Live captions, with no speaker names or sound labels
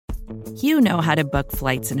You know how to book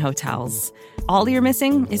flights and hotels. All you're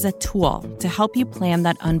missing is a tool to help you plan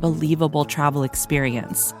that unbelievable travel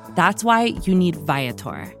experience. That's why you need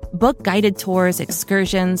Viator. Book guided tours,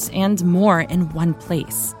 excursions, and more in one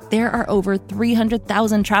place. There are over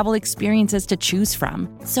 300,000 travel experiences to choose from,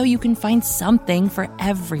 so you can find something for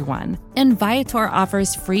everyone. And Viator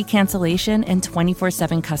offers free cancellation and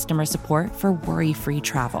 24/7 customer support for worry-free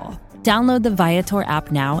travel. Download the Viator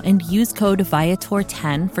app now and use code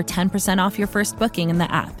Viator10 for 10% off your first booking in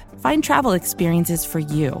the app. Find travel experiences for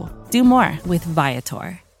you. Do more with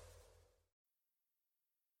Viator.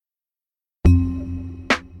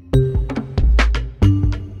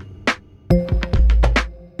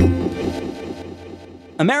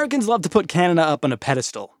 Americans love to put Canada up on a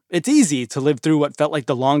pedestal. It's easy to live through what felt like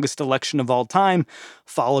the longest election of all time,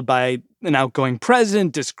 followed by an outgoing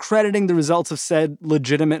president discrediting the results of said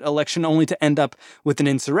legitimate election only to end up with an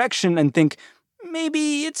insurrection, and think,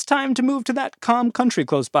 maybe it's time to move to that calm country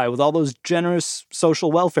close by with all those generous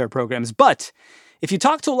social welfare programs. But if you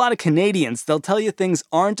talk to a lot of Canadians, they'll tell you things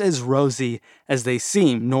aren't as rosy as they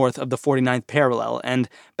seem north of the 49th parallel. And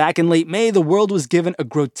back in late May, the world was given a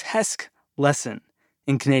grotesque lesson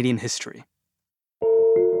in Canadian history.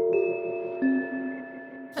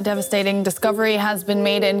 A devastating discovery has been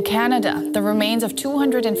made in Canada. The remains of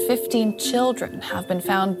 215 children have been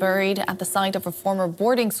found buried at the site of a former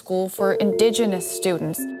boarding school for Indigenous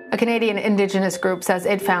students. A Canadian Indigenous group says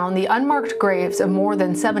it found the unmarked graves of more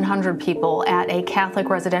than 700 people at a Catholic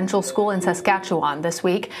residential school in Saskatchewan this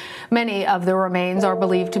week. Many of the remains are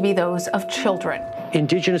believed to be those of children.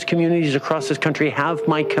 Indigenous communities across this country have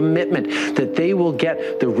my commitment that they will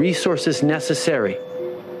get the resources necessary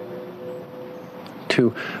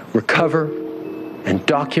to recover and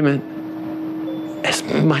document as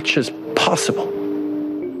much as possible.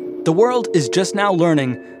 The world is just now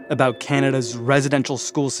learning about Canada's residential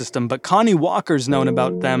school system, but Connie Walker's known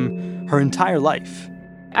about them her entire life.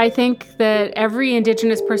 I think that every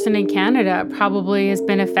Indigenous person in Canada probably has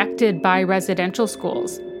been affected by residential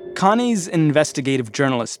schools. Connie's an investigative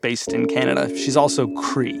journalist based in Canada. She's also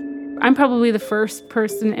Cree. I'm probably the first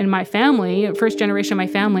person in my family, first generation of my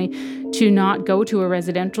family, to not go to a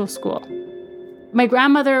residential school. My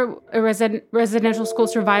grandmother, a residential school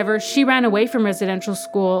survivor, she ran away from residential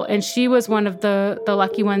school, and she was one of the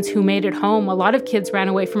lucky ones who made it home. A lot of kids ran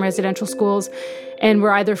away from residential schools and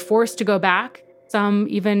were either forced to go back. Some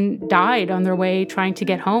even died on their way trying to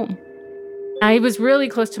get home. I was really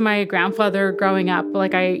close to my grandfather growing up.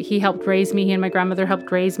 He helped raise me. He and my grandmother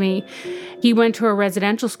helped raise me. He went to a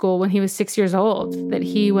residential school when he was 6 years old. That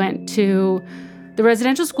he went to the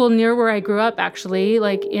residential school near where I grew up, actually,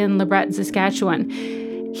 in LeBret, Saskatchewan.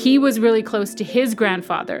 He was really close to his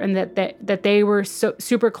grandfather, and that they were so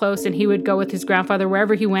super close, and he would go with his grandfather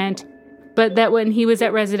wherever he went. But that when he was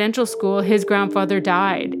at residential school, his grandfather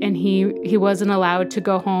died, and he wasn't allowed to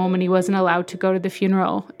go home, and he wasn't allowed to go to the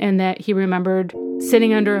funeral, and that he remembered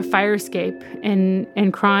sitting under a fire escape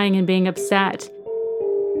and crying and being upset.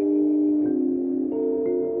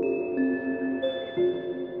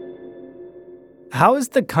 How has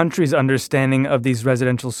the country's understanding of these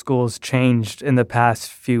residential schools changed in the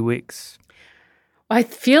past few weeks? I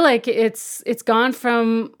feel like it's gone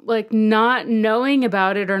from not knowing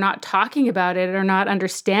about it or not talking about it or not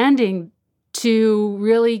understanding to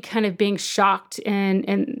really kind of being shocked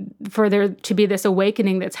and for there to be this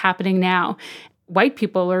awakening that's happening now. White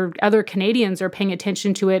people or other Canadians are paying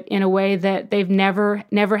attention to it in a way that they've never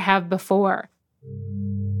have before.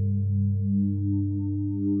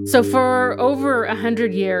 So for over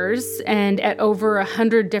 100 years and at over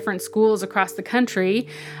 100 different schools across the country,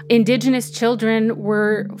 Indigenous children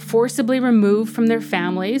were forcibly removed from their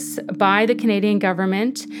families by the Canadian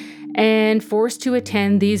government and forced to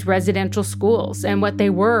attend these residential schools. And what they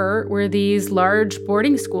were these large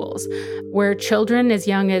boarding schools where children as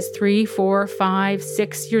young as 3, 4, 5,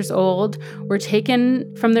 6 years old were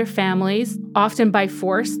taken from their families, often by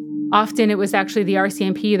force. Often it was actually the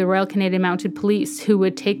RCMP, the Royal Canadian Mounted Police, who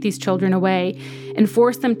would take these children away and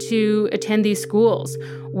force them to attend these schools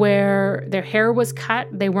where their hair was cut.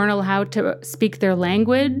 They weren't allowed to speak their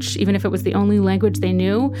language, even if it was the only language they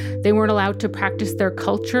knew. They weren't allowed to practice their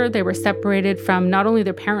culture. They were separated from not only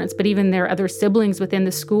their parents, but even their other siblings within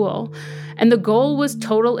the school. And the goal was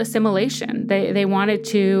total assimilation. They wanted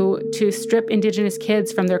to strip Indigenous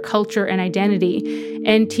kids from their culture and identity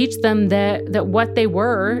and teach them that what they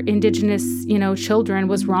were, Indigenous, children,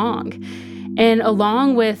 was wrong. And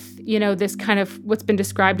along with, this kind of what's been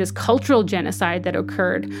described as cultural genocide that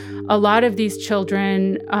occurred, a lot of these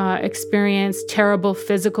children experienced terrible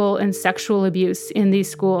physical and sexual abuse in these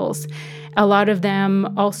schools. A lot of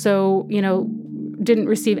them also, didn't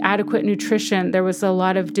receive adequate nutrition. There was a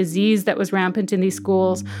lot of disease that was rampant in these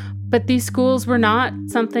schools. But these schools were not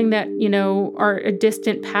something that, are a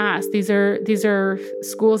distant past. These are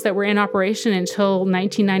schools that were in operation until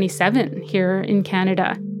 1997 here in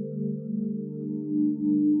Canada.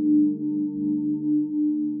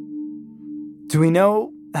 Do we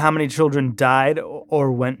know how many children died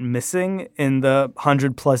or went missing in the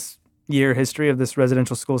 100-plus year history of this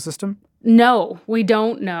residential school system? No, we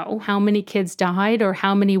don't know how many kids died or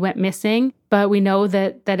how many went missing, but we know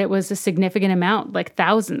that it was a significant amount, like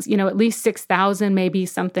thousands, at least 6,000, maybe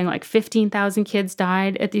something like 15,000 kids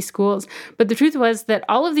died at these schools. But the truth was that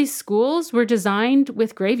all of these schools were designed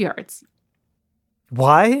with graveyards.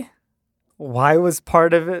 Why? Why was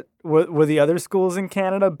part of it, were the other schools in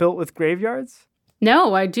Canada built with graveyards?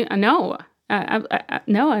 No, I do, no.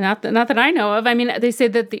 No, not that I know of. I mean, they say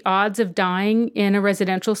that the odds of dying in a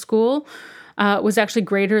residential school was actually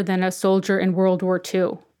greater than a soldier in World War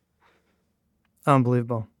II.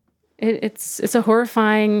 Unbelievable. It's a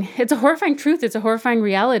horrifying truth. It's a horrifying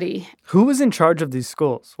reality. Who was in charge of these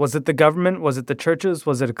schools? Was it the government? Was it the churches?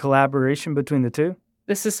 Was it a collaboration between the two?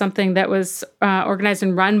 This is something that was organized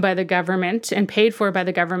and run by the government and paid for by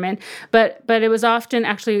the government. But it was often,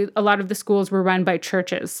 actually, a lot of the schools were run by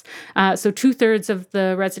churches. So 2/3 of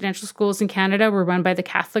the residential schools in Canada were run by the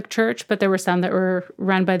Catholic Church, but there were some that were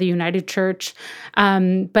run by the United Church.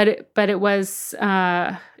 But it was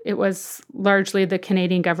largely the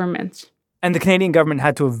Canadian government. And the Canadian government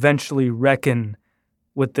had to eventually reckon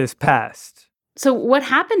with this past. So what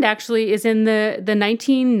happened actually is in the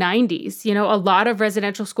 1990s, a lot of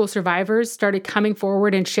residential school survivors started coming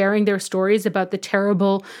forward and sharing their stories about the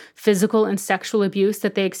terrible physical and sexual abuse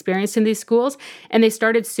that they experienced in these schools. And they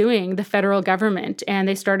started suing the federal government, and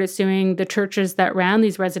they started suing the churches that ran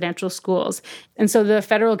these residential schools. And so the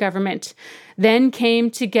federal government then came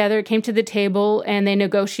to the table, and they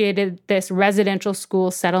negotiated this residential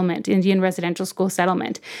school settlement, Indian residential school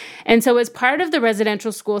settlement. And so as part of the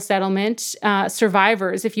residential school settlement,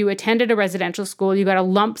 survivors, if you attended a residential school, you got a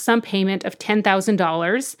lump sum payment of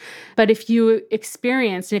 $10,000. But if you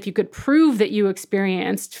experienced, and if you could prove that you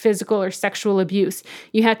experienced physical or sexual abuse,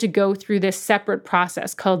 you had to go through this separate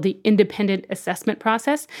process called the independent assessment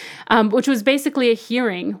process, which was basically a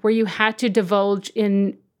hearing where you had to divulge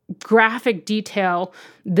in graphic detail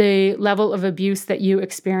the level of abuse that you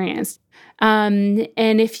experienced. And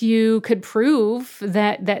if you could prove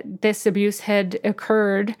that this abuse had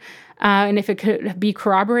occurred, and if it could be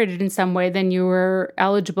corroborated in some way, then you were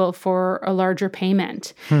eligible for a larger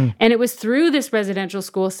payment. And it was through this residential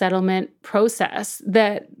school settlement process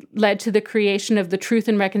that led to the creation of the Truth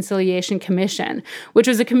and Reconciliation Commission, which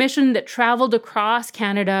was a commission that traveled across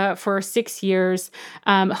Canada for 6 years,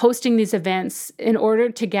 hosting these events in order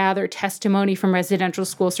to gather testimony from residential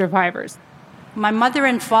school survivors. My mother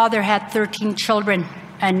and father had 13 children,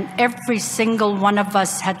 and every single one of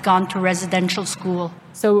us had gone to residential school.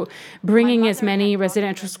 So bringing as many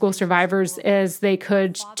residential school survivors as they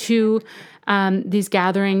could to these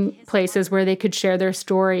gathering places where they could share their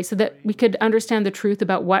story so that we could understand the truth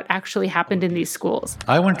about what actually happened in these schools.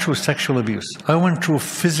 I went through sexual abuse. I went through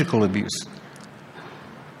physical abuse.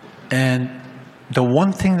 And the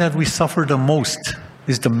one thing that we suffer the most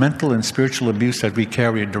is the mental and spiritual abuse that we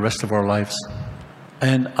carry the rest of our lives.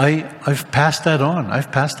 And I've passed that on.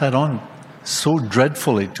 I've passed that on so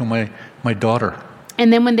dreadfully to my daughter.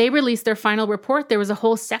 And then when they released their final report, there was a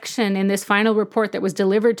whole section in this final report that was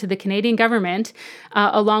delivered to the Canadian government,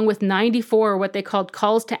 along with 94 what they called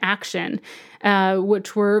calls to action,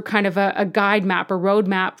 which were kind of a guide map, a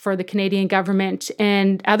roadmap for the Canadian government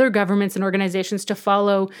and other governments and organizations to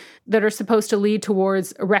follow that are supposed to lead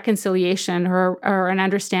towards a reconciliation or an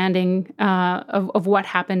understanding of what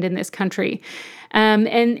happened in this country. And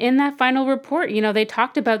in that final report, they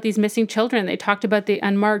talked about these missing children. They talked about the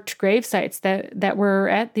unmarked grave sites that were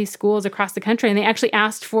at these schools across the country. And they actually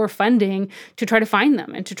asked for funding to try to find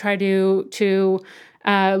them and to try to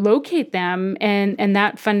locate them. And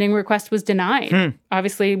that funding request was denied.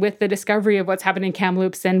 Obviously, with the discovery of what's happened in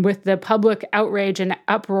Kamloops and with the public outrage and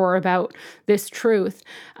uproar about this truth,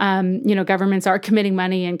 governments are committing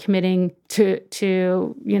money and committing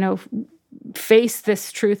to face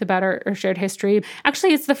this truth about our shared history.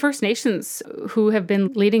 Actually, it's the First Nations who have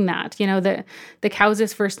been leading that. The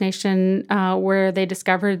Cowsis First Nation, where they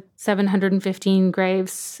discovered 715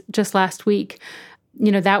 graves just last week.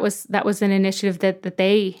 That was an initiative that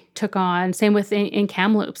they took on. Same with in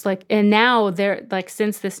Kamloops. And now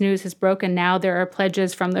since this news has broken, now there are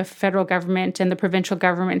pledges from the federal government and the provincial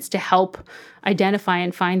governments to help identify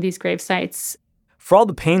and find these grave sites. For all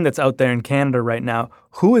the pain that's out there in Canada right now,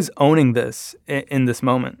 who is owning this in this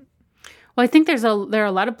moment? Well, I think there are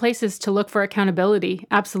a lot of places to look for accountability,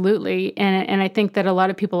 absolutely, and I think that a lot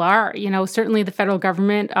of people are. Certainly the federal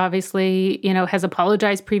government obviously, has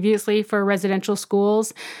apologized previously for residential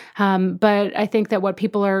schools, but I think that what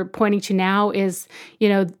people are pointing to now is,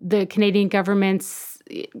 the Canadian government's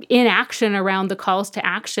inaction around the calls to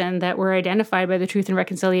action that were identified by the Truth and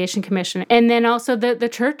Reconciliation Commission. And then also the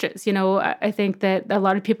churches. I think that a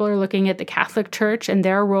lot of people are looking at the Catholic Church and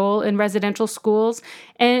their role in residential schools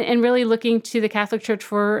and really looking to the Catholic Church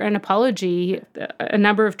for an apology. A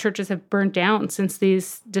number of churches have burnt down since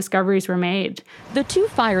these discoveries were made. The two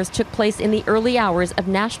fires took place in the early hours of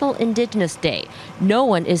National Indigenous Day. No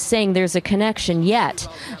one is saying there's a connection yet,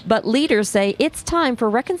 but leaders say it's time for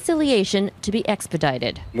reconciliation to be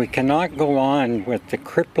expedited. We cannot go on with the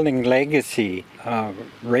crippling legacy of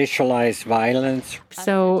racialized violence.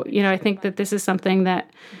 So, I think that this is something that,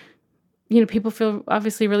 people feel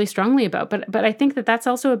obviously really strongly about. But I think that that's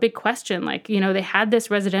also a big question. They had this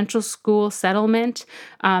residential school settlement.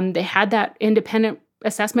 They had that independent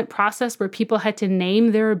assessment process where people had to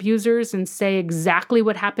name their abusers and say exactly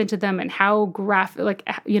what happened to them and how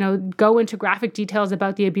go into graphic details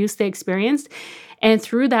about the abuse they experienced. And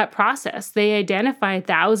through that process, they identified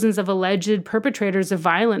thousands of alleged perpetrators of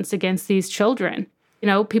violence against these children.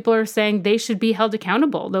 People are saying they should be held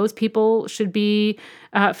accountable. Those people should be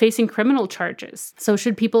facing criminal charges. So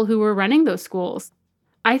should people who were running those schools.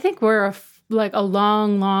 I think we're a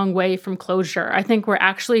long, long way from closure. I think we're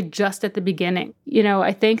actually just at the beginning.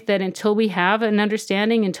 I think that until we have an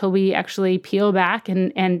understanding, until we actually peel back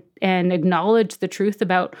and acknowledge the truth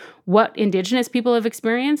about what Indigenous people have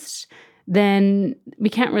experienced, then we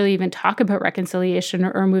can't really even talk about reconciliation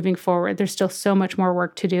or moving forward. There's still so much more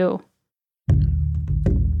work to do.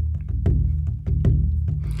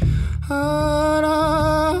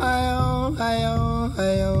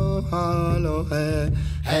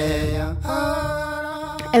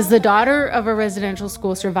 As the daughter of a residential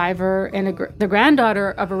school survivor and the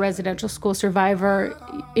granddaughter of a residential school survivor,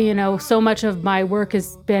 so much of my work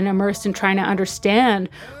has been immersed in trying to understand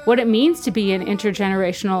what it means to be an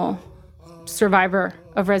intergenerational survivor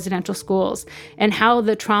of residential schools and how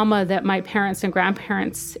the trauma that my parents and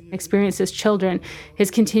grandparents experienced as children has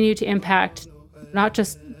continued to impact not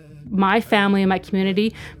just my family and my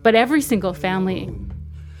community, but every single family.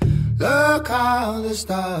 Look how the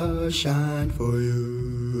stars shine for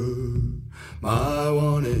you, my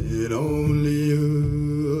one and only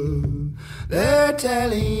you. They're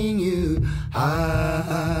telling you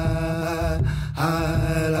I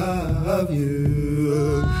love you.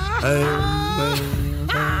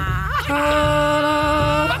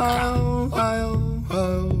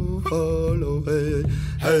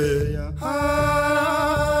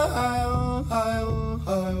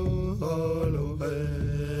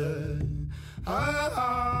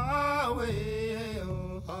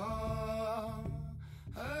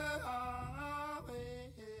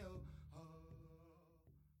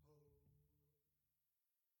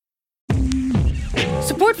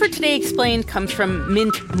 Support for Today Explained comes from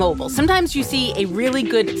Mint Mobile. Sometimes you see a really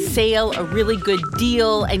good sale, a really good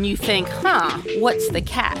deal, and you think, what's the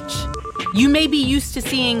catch? You may be used to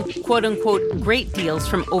seeing, quote-unquote, great deals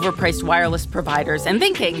from overpriced wireless providers and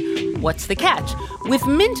thinking, what's the catch? With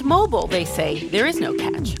Mint Mobile, they say, there is no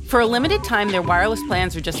catch. For a limited time, their wireless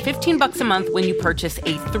plans are just $15 a month when you purchase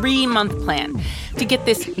a 3-month plan. To get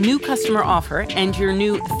this new customer offer and your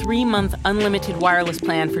new 3-month unlimited wireless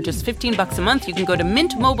plan for just $15 a month, you can go to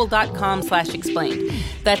mintmobile.com/explained.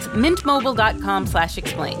 That's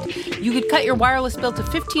mintmobile.com/explained. You could cut your wireless bill to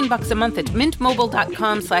 $15 a month at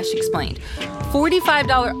mintmobile.com/explained.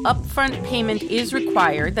 $45 upfront payment is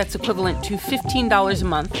required. That's equivalent to $15 a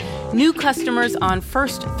month. New customers on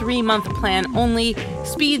first 3-month plan only.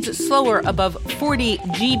 Speeds slower above 40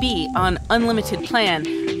 GB on unlimited plan.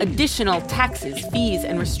 Additional taxes, fees,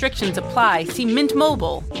 and restrictions apply. See Mint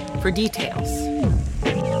Mobile for details.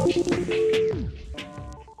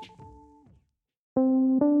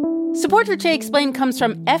 Support for Today Explained comes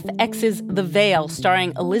from FX's The Veil,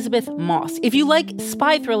 starring Elizabeth Moss. If you like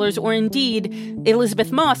spy thrillers or indeed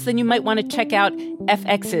Elizabeth Moss, then you might want to check out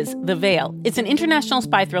FX's The Veil. It's an international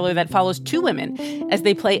spy thriller that follows 2 women as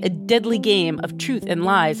they play a deadly game of truth and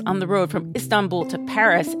lies on the road from Istanbul to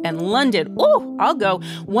Paris and London. Oh, I'll go.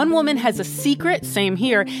 One woman has a secret, same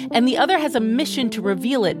here, and the other has a mission to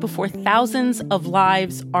reveal it before thousands of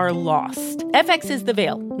lives are lost. FX's The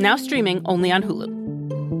Veil, now streaming only on Hulu.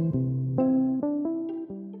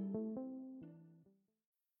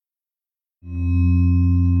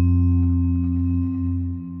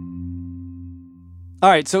 All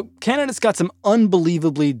right, so Canada's got some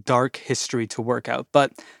unbelievably dark history to work out,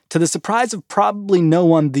 but to the surprise of probably no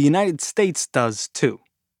one, the United States does too.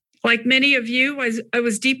 Like many of you, I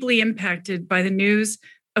was deeply impacted by the news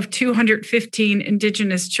of 215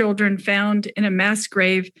 Indigenous children found in a mass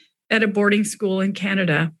grave at a boarding school in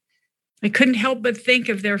Canada. I couldn't help but think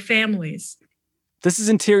of their families. This is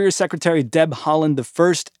Interior Secretary Deb Haaland, the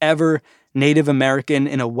first ever Native American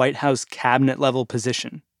in a White House cabinet-level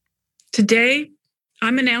position. Today,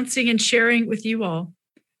 I'm announcing and sharing with you all,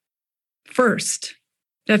 first,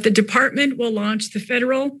 that the department will launch the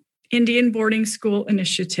Federal Indian Boarding School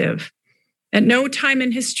Initiative. At no time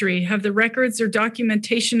in history have the records or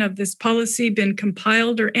documentation of this policy been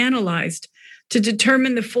compiled or analyzed to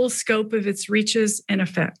determine the full scope of its reaches and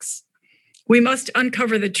effects. We must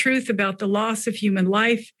uncover the truth about the loss of human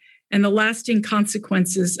life and the lasting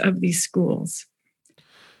consequences of these schools.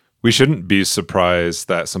 We shouldn't be surprised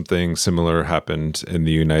that something similar happened in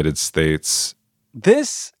the United States.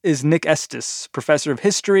 This is Nick Estes, professor of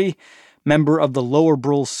history, member of the Lower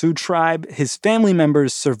Brule Sioux tribe. His family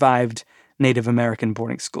members survived Native American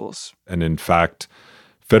boarding schools. And in fact,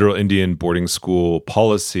 federal Indian boarding school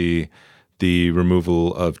policy, the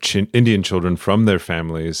removal of Indian children from their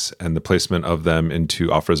families and the placement of them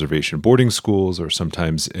into off-reservation boarding schools or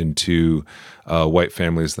sometimes into white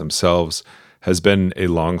families themselves has been a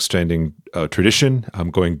long-standing tradition,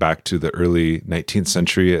 going back to the early 19th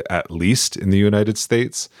century, at least in the United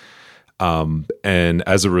States. And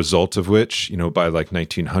as a result of which, by like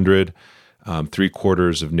 1900,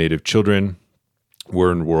 3/4 of Native children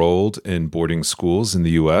were enrolled in boarding schools in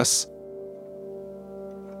the U.S.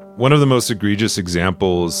 One of the most egregious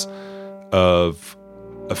examples of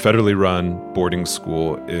a federally run boarding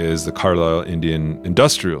school is the Carlisle Indian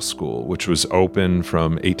Industrial School, which was open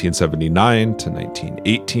from 1879 to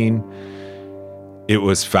 1918. It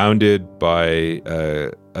was founded by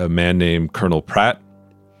a man named Colonel Pratt.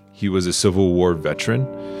 He was a Civil War veteran,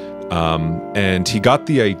 and he got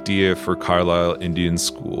the idea for Carlisle Indian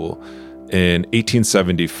School in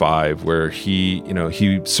 1875, where he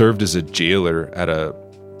served as a jailer at a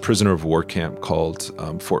prisoner of war camp called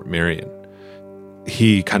Fort Marion.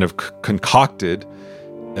 He kind of concocted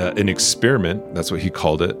an experiment, that's what he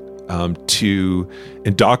called it, to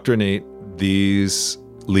indoctrinate these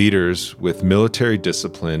leaders with military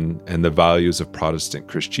discipline and the values of Protestant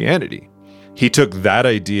Christianity. He took that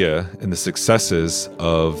idea and the successes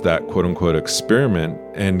of that quote-unquote experiment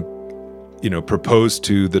and proposed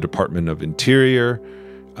to the Department of Interior,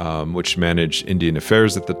 which managed Indian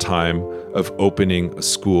Affairs at the time, of opening a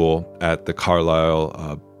school at the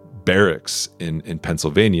Carlisle barracks in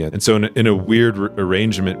Pennsylvania. And so in a weird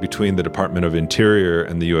arrangement between the Department of Interior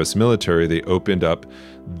and the U.S. military, they opened up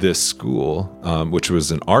this school, which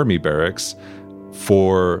was an army barracks,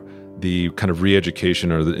 for the kind of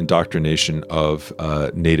re-education or the indoctrination of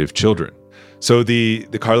Native children. So the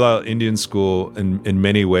Carlisle Indian School in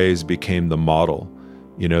many ways became the model,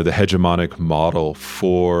 the hegemonic model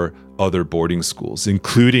for other boarding schools,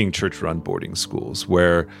 including church-run boarding schools,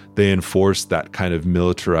 where they enforced that kind of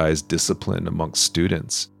militarized discipline amongst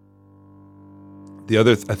students. The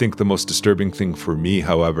other, I think the most disturbing thing for me,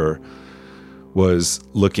 however, was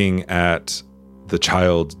looking at the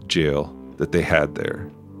child jail that they had there.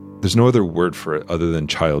 There's no other word for it other than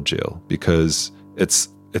child jail, because it's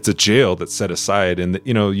a jail that's set aside, and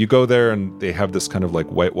you go there and they have this kind of like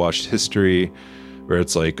whitewashed history where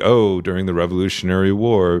it's like, oh, during the Revolutionary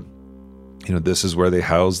War, this is where they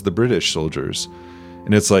housed the British soldiers.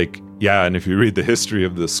 And it's like, yeah, and if you read the history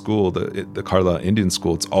of the school, the Carlisle Indian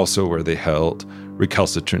School, it's also where they held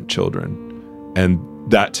recalcitrant children. And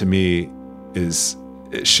that to me is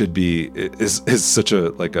such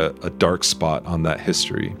a dark spot on that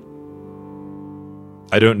history.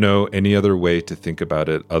 I don't know any other way to think about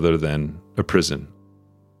it other than a prison.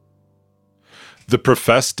 The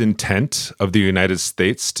professed intent of the United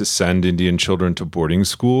States to send Indian children to boarding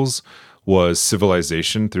schools was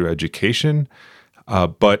civilization through education.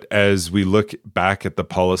 But as we look back at the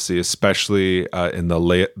policy, especially in the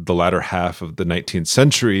latter half of the 19th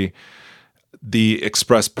century, the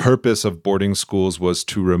express purpose of boarding schools was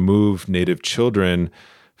to remove Native children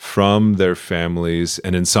from their families,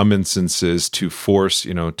 and in some instances to force,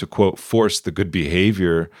 to quote, force the good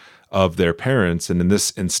behavior of their parents. And in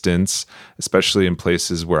this instance, especially in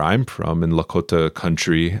places where I'm from, in Lakota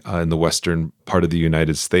country, in the western part of the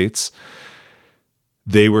United States,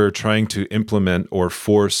 they were trying to implement or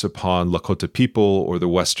force upon Lakota people or the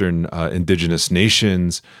Western indigenous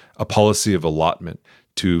nations a policy of allotment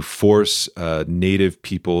to force Native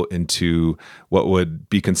people into what would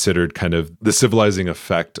be considered kind of the civilizing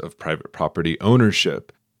effect of private property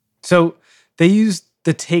ownership. So they used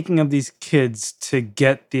the taking of these kids to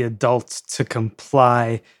get the adults to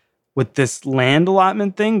comply with this land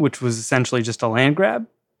allotment thing, which was essentially just a land grab?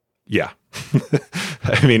 Yeah.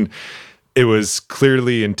 I mean, it was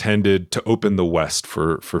clearly intended to open the West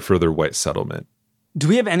for further white settlement. Do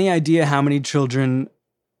we have any idea how many children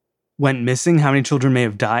went missing? How many children may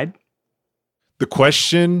have died? The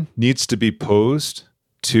question needs to be posed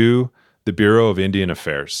to the Bureau of Indian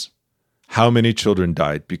Affairs. How many children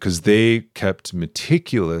died? Because they kept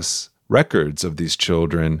meticulous records of these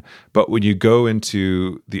children. But when you go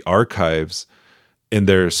into the archives in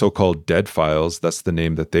their so-called dead files, that's the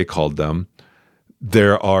name that they called them,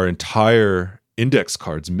 there are entire index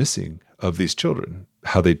cards missing of these children,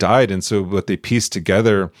 how they died. And so what they pieced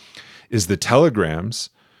together is the telegrams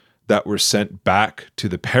that were sent back to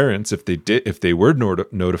the parents if they were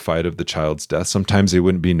notified of the child's death. Sometimes they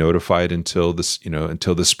wouldn't be notified until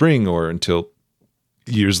until the spring or until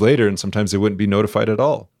years later, and sometimes they wouldn't be notified at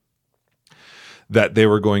all that they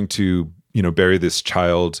were going to bury this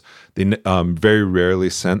child. They very rarely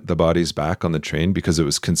sent the bodies back on the train because it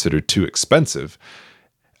was considered too expensive.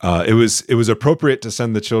 It was appropriate to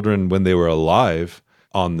send the children when they were alive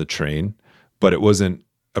on the train, but it wasn't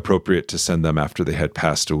appropriate to send them after they had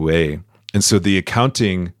passed away. And so the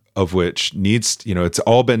accounting of which needs, it's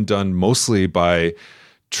all been done mostly by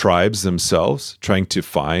tribes themselves trying to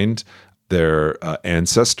find their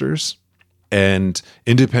ancestors, and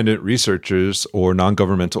independent researchers or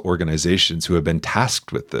non-governmental organizations who have been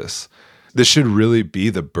tasked with this. This should really be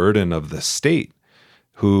the burden of the state,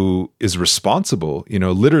 who is responsible.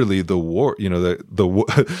 Literally the war.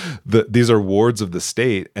 These are wards of the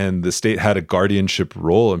state, and the state had a guardianship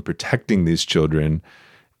role in protecting these children.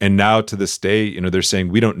 And now to this day, they're saying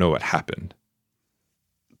we don't know what happened.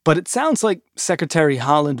 But it sounds like Secretary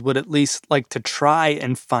Haaland would at least like to try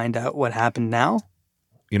and find out what happened now.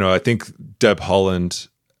 I think Deb Haaland,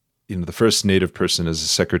 the first Native person as a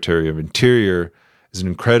Secretary of Interior, is an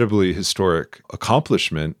incredibly historic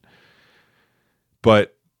accomplishment.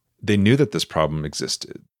 But they knew that this problem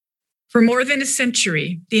existed. For more than a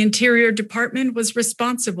century, the Interior Department was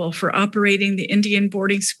responsible for operating the Indian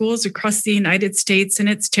boarding schools across the United States and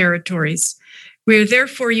its territories. We are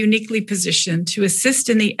therefore uniquely positioned to assist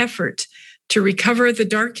in the effort to recover the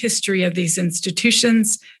dark history of these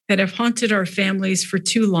institutions that have haunted our families for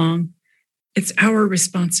too long. It's our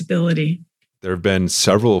responsibility. There have been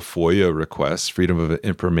several FOIA requests, Freedom of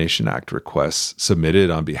Information Act requests, submitted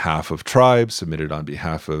on behalf of tribes, submitted on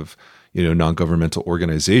behalf of, non-governmental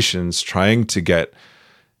organizations, trying to get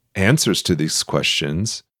answers to these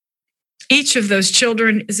questions. Each of those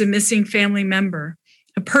children is a missing family member,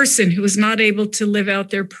 a person who is not able to live out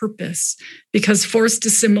their purpose because forced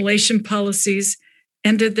assimilation policies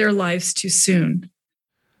ended their lives too soon.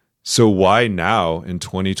 So why now, in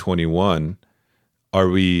 2021, are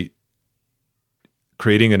we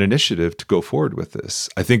creating an initiative to go forward with this?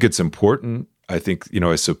 I think it's important. I think,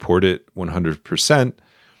 I support it 100%.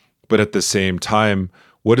 But at the same time,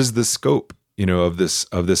 what is the scope, of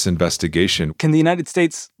this investigation? Can the United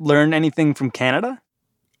States learn anything from Canada?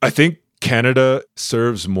 I think Canada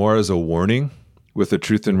serves more as a warning with the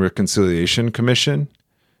Truth and Reconciliation Commission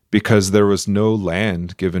because there was no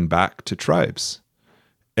land given back to tribes.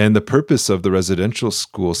 And the purpose of the residential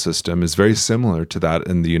school system is very similar to that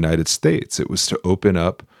in the United States. It was to open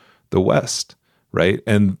up the West, right?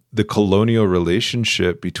 And the colonial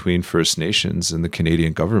relationship between First Nations and the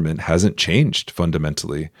Canadian government hasn't changed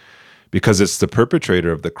fundamentally because it's the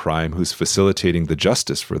perpetrator of the crime who's facilitating the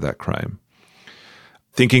justice for that crime.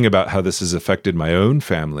 Thinking about how this has affected my own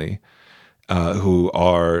family, who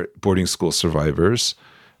are boarding school survivors,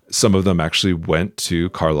 some of them actually went to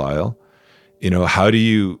Carlisle. How do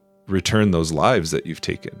you return those lives that you've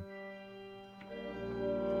taken?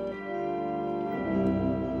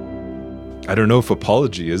 I don't know if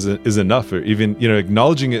apology is enough, or even,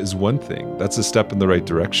 acknowledging it is one thing. That's a step in the right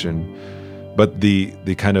direction. But the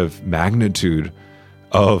kind of magnitude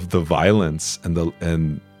of the violence and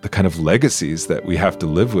the kind of legacies that we have to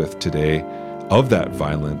live with today of that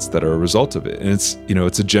violence that are a result of it. And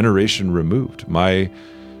it's a generation removed. My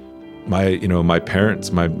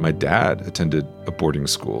parents, my dad attended a boarding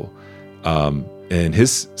school, and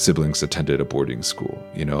his siblings attended a boarding school,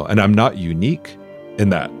 and I'm not unique in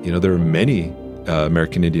that. There are many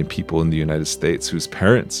American Indian people in the United States whose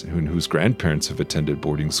parents, whose grandparents have attended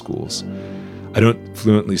boarding schools. I don't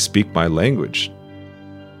fluently speak my language.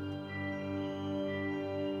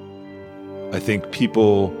 I think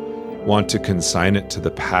people want to consign it to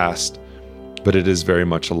the past, but it is very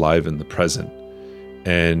much alive in the present.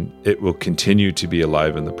 And it will continue to be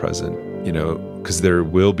alive in the present, because there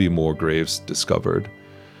will be more graves discovered.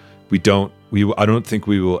 We don't I don't think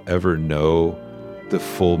we will ever know the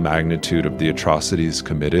full magnitude of the atrocities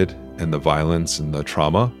committed and the violence and the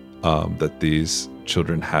trauma that these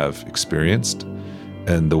children have experienced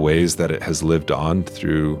and the ways that it has lived on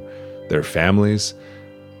through their families.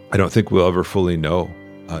 I don't think we'll ever fully know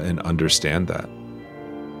and understand that.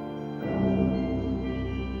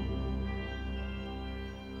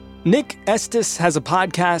 Nick Estes has a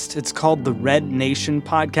podcast. It's called the Red Nation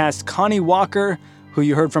Podcast. Connie Walker, who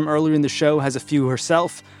you heard from earlier in the show, has a few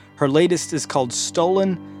herself. Her latest is called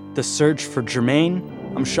Stolen: The Search for Jermaine.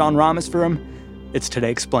 I'm Sean Rameswaram. It's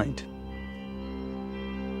Today Explained.